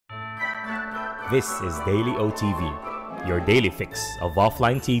This is Daily OTV, your daily fix of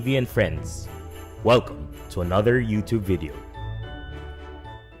offline TV and friends. Welcome to another YouTube video.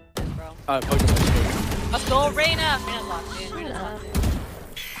 Pokimane. Let's go, Reina! Reina's locked in. Reina's locked in.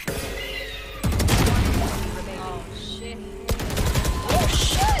 Oh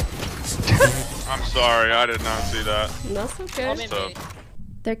shit! I'm sorry, I did not see that. That's okay.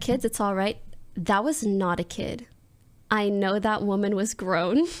 They're kids, it's alright. That was not a kid. I know that woman was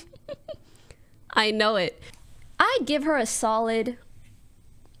grown. I know it. I give her a solid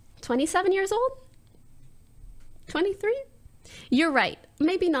 27 years old? 23? You're right.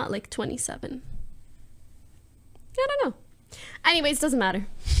 Maybe not like 27. I don't know. Anyways, doesn't matter.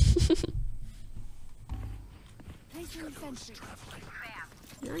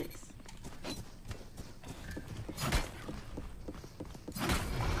 Nice.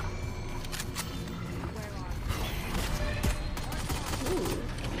 Ooh,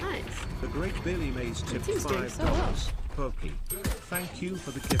 nice. The great Billy Mays tipped $5. So well. Pokey, thank you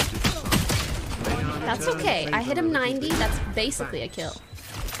for the gifted song. That's okay. I hit him 90. That's basically a kill.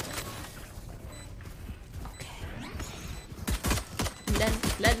 Okay.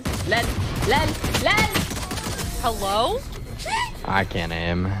 Len. Hello? I can't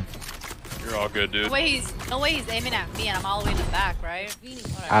aim. You're all good, dude. No way he's aiming at me and I'm all the way in the back, right?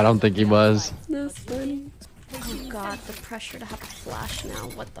 Whatever. I don't think he was. That's funny. Oh god, the pressure to have a flash now.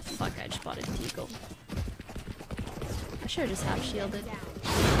 What the fuck? I just bought a deagle. I should have just half shielded.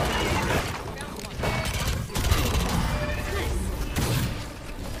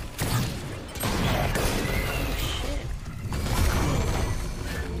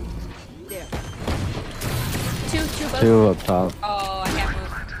 Two up top. Oh, I can't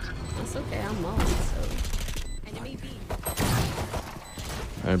move. That's okay, I'm mulling, so. Enemy B.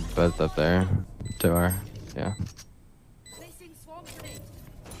 They're both up there. Two are. Yeah.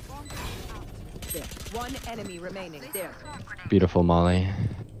 There. One enemy remaining. There. Beautiful Molly.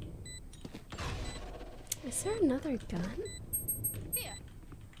 Is there another gun?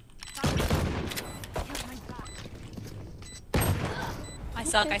 I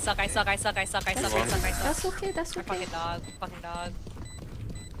suck. That's okay, that's okay. Fucking dog.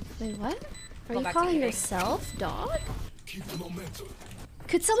 Wait, what? Are Go you back to calling eating. yourself dog?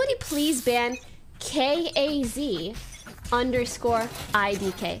 Could somebody please ban KAZ _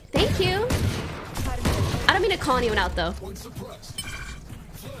 IDK? Thank you. I don't mean to call anyone out though.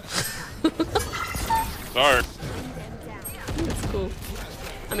 Sorry. That's cool.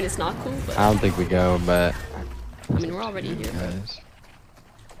 I mean, it's not cool, but I don't think we go, but. I mean, we're already here. Guys.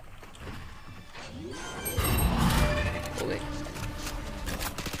 Oh, wait.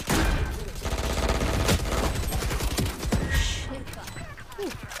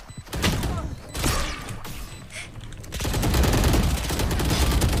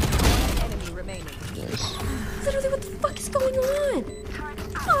 Enemy remaining. Yes. Literally, what the fuck is going on?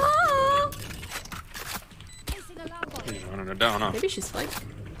 Ah! He's running it down, huh? Maybe she's fine.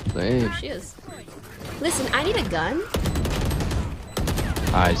 Save. She is. Listen, I need a gun.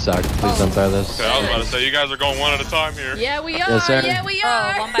 I suck. Please don't throw this. Okay, I was about to say, you guys are going one at a time here. Yeah, we are. Yes, sir. Yeah, we Oh,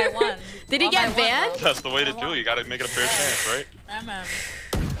 are. one by one. Did he One by get one, banned? bro. That's the way to do it. You gotta make it a fair chance, right?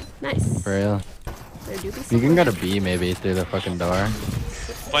 Nice. For real. There do be You some can go to B maybe through the fucking door.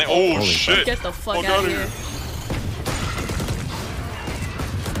 Oh, Holy shit. Get the fuck Fuck out of outta here.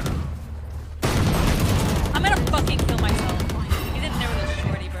 I'm gonna fucking kill myself. He's in there with a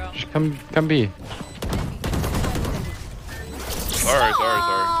shorty, bro. Just come B. Sorry.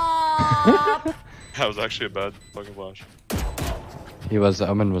 That was actually a bad fucking flash. He was.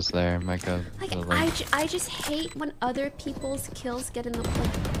 Omen was there. Micah. Like, I just hate when other people's kills get in the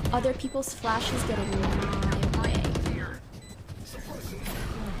like, other people's flashes get in my way.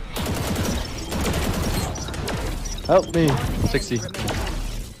 Help me. 60.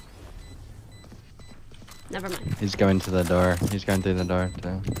 Never mind. He's going to the door. He's going through the door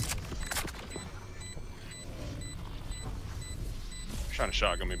too. You're trying to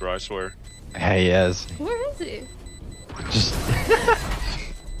shotgun me, bro, I swear. Hey, yes. Where is he? Just.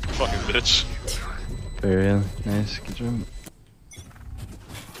 Fucking bitch. For real. Nice. Good job.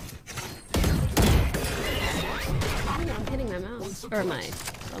 I'm hitting my mouse or my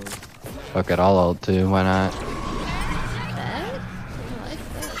phone. Fuck it, I'll ult too. Why not? Bed? I like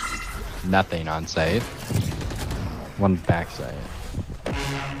this. Nothing on site. One backside.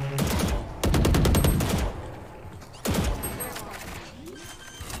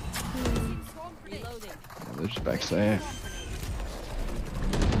 There's backside.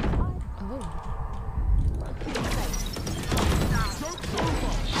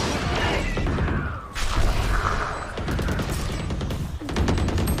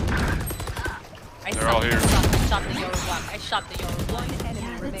 They're all here. I shot the Yoru one. I shot the Yoru one.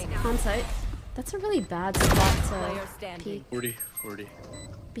 Enemy remaining. On site. That's a really bad spot Player to standing. peek 40.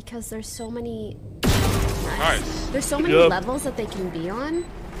 because there's so many. Nice. There's so many Yep. levels that they can be on.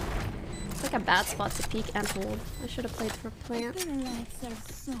 It's like a bad spot to peek and hold. I should have played for plant.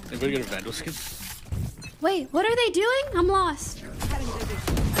 Anybody got a Vandal skin? Wait, what are they doing? I'm lost.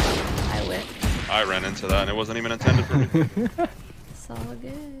 I whip. I ran into that and it wasn't even intended for me. It's all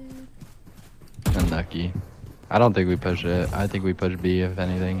good. Unlucky. I don't think we push it. I think we push B if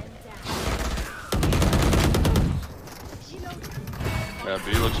anything. Yeah,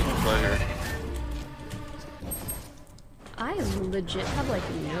 B looks like a play here. I legit have like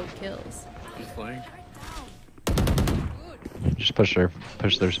no kills. He's playing. Just push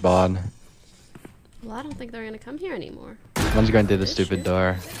their spawn. Well, I don't think they're gonna come here anymore. One's going through the This stupid shit.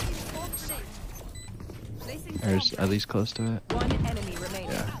 door. Or at least close to it. One enemy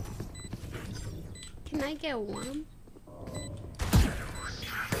remaining. Yeah. Can I get one?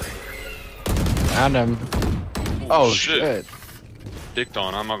 Found him. Oh Shit. shit. Dicked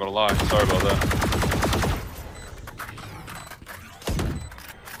on, I'm not gonna lie. Sorry about that.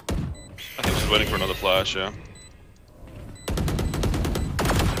 I think she's waiting for another flash, yeah.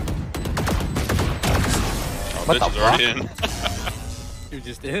 Oh, What bitch the is already in. You're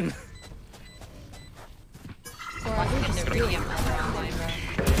just in. Or I think they're really online, bro.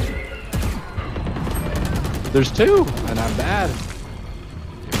 There's two, and I'm bad.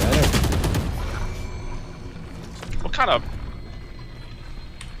 You better. What kind of...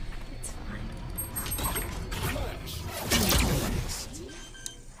 It's fine.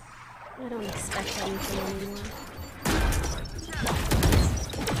 I don't expect anything anymore.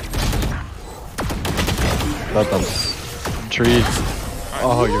 About them. Tree.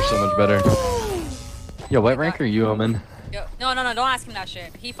 Oh, you're so much better. Yo, what rank are you, Omen? Yo, no, don't ask him that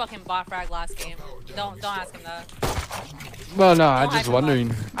shit. He fucking bot frag last game. Don't ask him that. Well, no, I'm Don't just hype him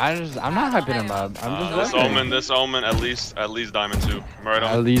wondering. I'm not Don't hyping him hype up. I'm just This wondering. omen, at least diamond 2. Right At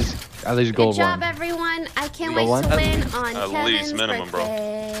on. least Good gold job, one. everyone. I can't Gold wait one? to win on At Kevin's least minimum, bro.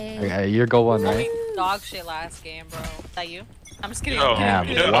 birthday. Okay, you're gold one, right? Dog shit last game, bro. Is that you? I'm just kidding. Yo, I'm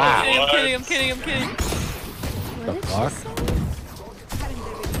kidding. Damn, wow. I'm kidding. I'm kidding. I'm kidding. What did fuck? she say?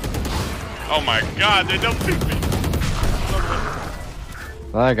 Oh my god, they don't pick me.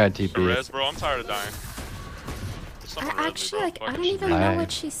 Well, that guy TP. Perez, bro, I'm tired of dying. Someone res me, Actually, bro. like, I Fucking don't shit. even know Hi.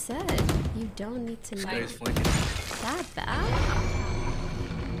 what she said. You don't need to know. Guys flanking. That bad?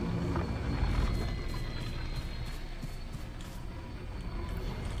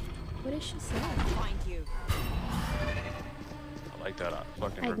 What did she say? Find you. I like that. I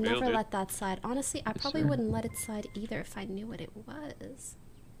fucking I'd revealed never it. let that slide. Honestly, I probably sir. wouldn't let it slide either if I knew what it was.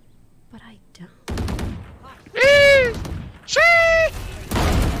 But I don't.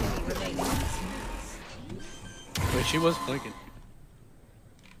 Wait, she was flanking.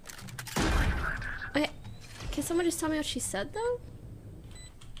 Okay, can someone just tell me what she said though?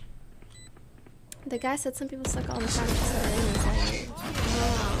 The guy said some people suck all the time. She said it and it's like,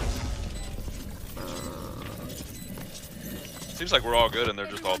 Seems like we're all good and they're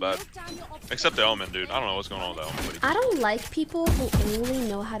just all bad. Except the omen, dude. I don't know what's going on with the omen. I don't like people who only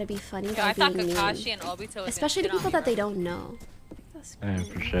know how to be funny Yo, by I thought being Kakashi mean. and Obito was Especially to gonna people shit on that me, they don't know. That's Yeah,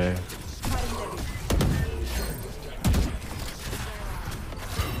 crazy. for sure.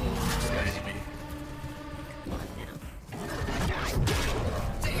 Guys, me.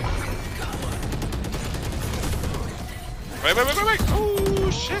 Wait. Oh,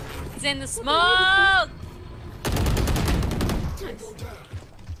 shit. bro. He's in the smoke.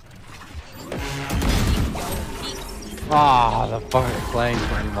 Ah, the fucking flank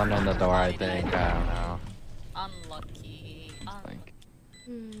went one in the door, I think. I don't know. Unlucky. I think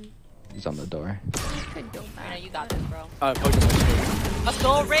Hmm. he's on the door. Could go Reina, back. you got this, bro. Pokimane. Let's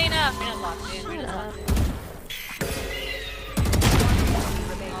go, Reina. Reina's locked in. Shut Reina's up. locked in.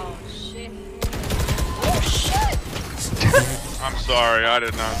 Oh shit. I'm sorry. I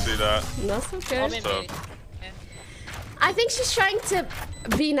did not see that. That's okay. Omen So- mid. I think she's trying to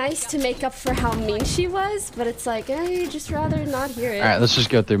be nice to make up for how mean she was, but it's like, you just rather not hear it. Alright, let's just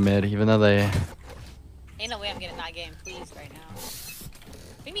go through mid, even though they... Ain't no way I'm getting that game, please, right now.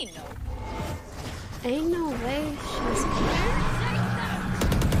 What do you mean no? Ain't no way she's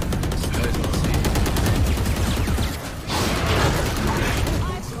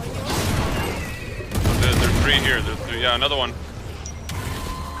There's 3 here. There's 3. Yeah, another one.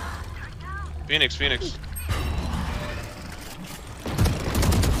 Phoenix.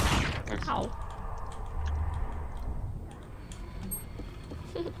 Ow.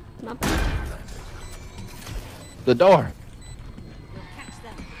 Not bad. The door!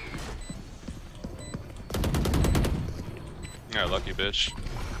 got lucky, bitch.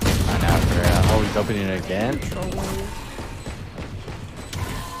 Fine after. Oh, he's opening it again.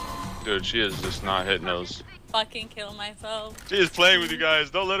 Dude, she is just not hitting those. Fucking kill myself. She is playing with you guys.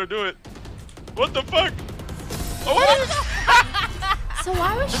 Don't let her do it. What the fuck? Oh, what is So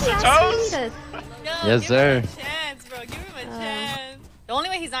why was she Mr. asking me Toes? to? Yo, Yes, give sir. him a chance, bro. Give him a chance. The only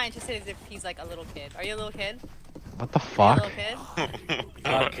way he's not interested is if he's like a little kid. Are you a little kid? What the Are you a fuck? little kid?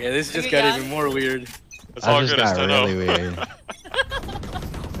 Okay, this just You got young? even more weird. It's all That just good as got to know. really weird.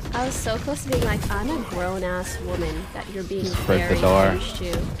 I was so close to being like, I'm a grown ass woman that you're being Just break very the door. harsh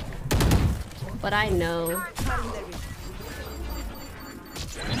to. But I know.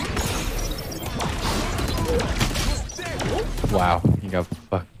 Wow, you got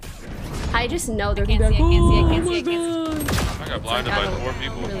fucked. I just know they're Can't gonna see, be I like, can't see, I can't see, I can't see. I got blinded I by don't 4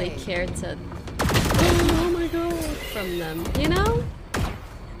 people. really care to. Oh my god! From them, you know?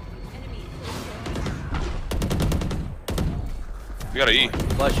 We gotta eat.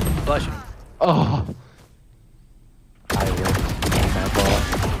 Flush him, flush him. Oh. I ripped that ball.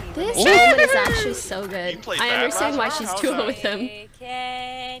 This woman is actually so You good. played I bad understand why last she's round? doing How's with him. Hey,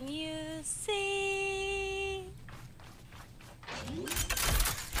 can you see?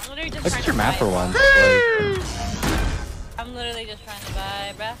 I'm literally just Look trying at your to map for vibe. once. I'm literally just trying to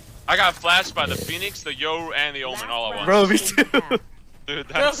vibe, bruh. I got flashed by the Phoenix, the Yo, and the Omen all at once. Bro, me too. Dude,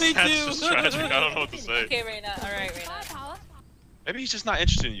 that's me just too. tragic. I don't know what to say. Okay, Reina. Alright, Reina. Maybe he's just not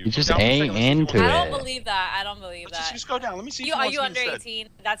interested in you. He Go just down for a ain't second, let's see into what- I it. don't believe that. I don't believe Let's that. just go down. Let me see if he Are wants you me under instead. 18?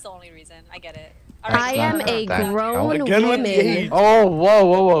 That's the only reason. I get it. I Alright. am not a that grown Again with the woman. age. Oh, whoa,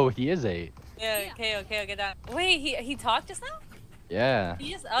 whoa, whoa. He is 8. Yeah, okay, get down. Wait, he talked just now? Yeah.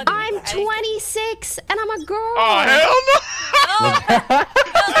 He just, I'm 26 and I'm a girl. Oh, hell no!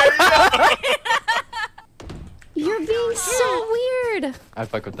 You're being so weird. I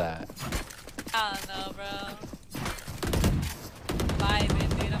fuck with that. I don't know, bro. Vibing,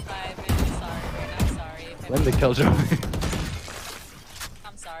 dude. I'm vibing. I'm sorry, bro. I'm sorry. Win the killjoy.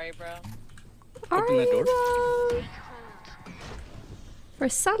 I'm sorry, bro. Open that door. though? For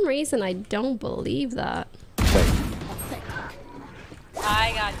some reason, I don't believe that. Wait.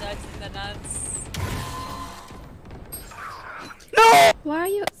 I got ducks in the nuts. Why are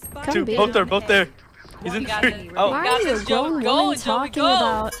you? Come Two, be. both there, both there. He's in We got there. this. Oh, Why We got are you this, a Joe. grown Go, woman Joey, talking go.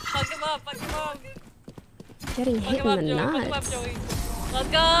 about Fuck him up, fuck him up. getting Fuck hit him up, in the Joey. Fuck him up, nuts? Joey. Let's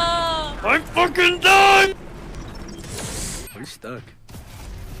go. I'm fucking done. We're stuck.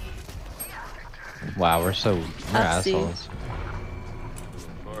 Wow, we're Upsie. assholes.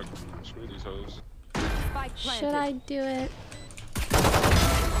 Fuck. Screw these hoes. Should I do it?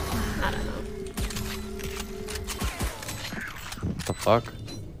 I don't know. What the fuck?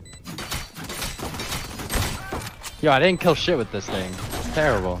 Yo, I didn't kill shit with this thing. It's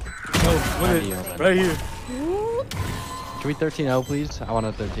terrible. Oh, win it. Right here. Can we 13-0, please? I want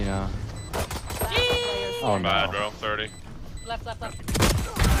a 13-0. Oh, Bad, no. bro. 30. Left.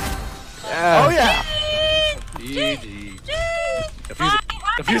 Yeah. Oh, yeah. GG. Defuse it.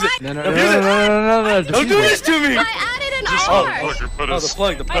 Defuse it. No, no, no, Defuse no, it. no, no, no, Don't do this to me. I added an Oh, R. fucker, put Oh, us. the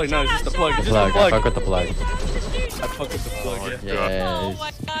plug. No, it's just the plug. It's just the Plug, I plug. fuck with the plug. I fuck with the plug, yeah. Oh Yes.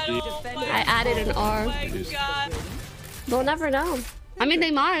 my god. Oh my I added an R. god. They'll never know. I mean,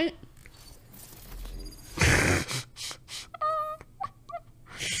 they might.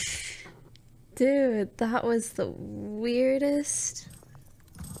 Dude, that was the weirdest.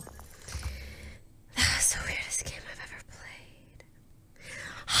 That was the weirdest game I've ever played.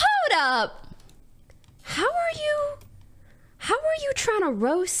 Hold up! How are you trying to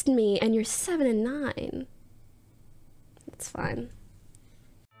roast me and you're 7 and 9? It's fine.